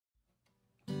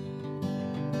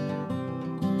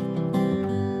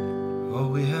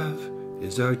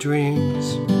chase our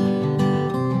dreams.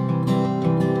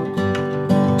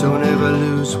 Don't ever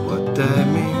lose what that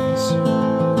means.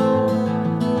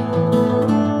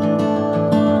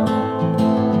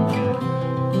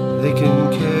 They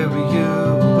can carry you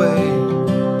away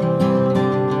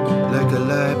like a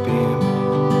light beam.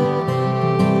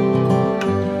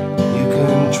 You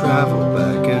can travel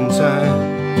back in time.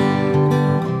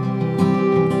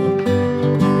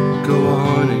 Go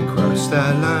on and cross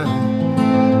that line.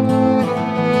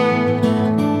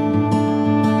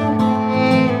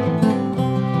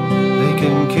 They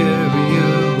can carry you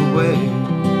away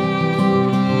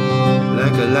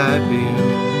like a light beam.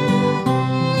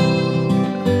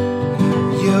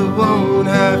 You won't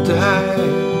have to hide.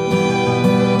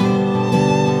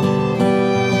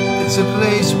 It's a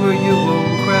place where you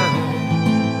won't cry.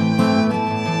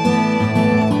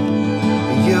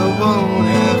 You won't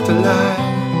have to lie.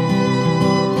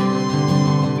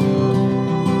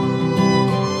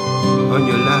 On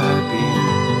your light beam,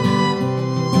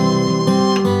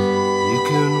 you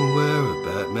can wear a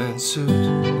Batman suit.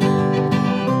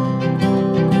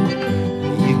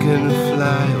 You can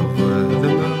fly over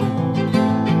the moon.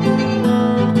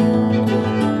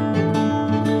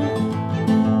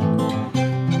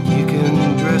 You can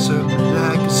dress up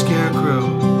like a scarecrow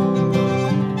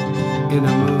in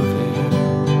a movie.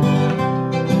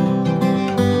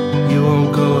 You won't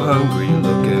go hungry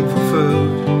looking for food.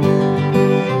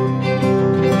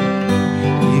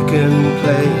 You can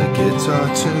play a guitar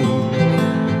too.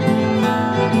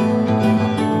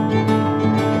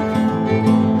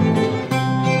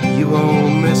 You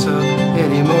won't mess up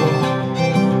anymore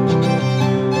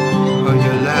on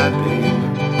your light beam.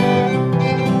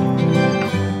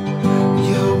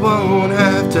 You won't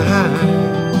have to hide.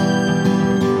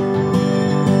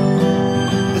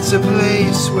 It's a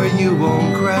place where you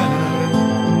won't cry.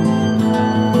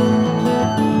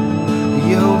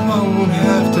 You won't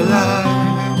have to lie.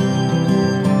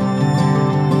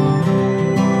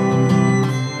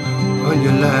 On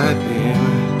your light beam,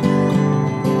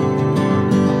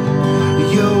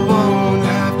 you won't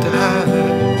have to hide.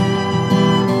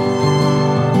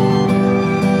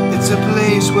 It's a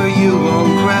place where you won't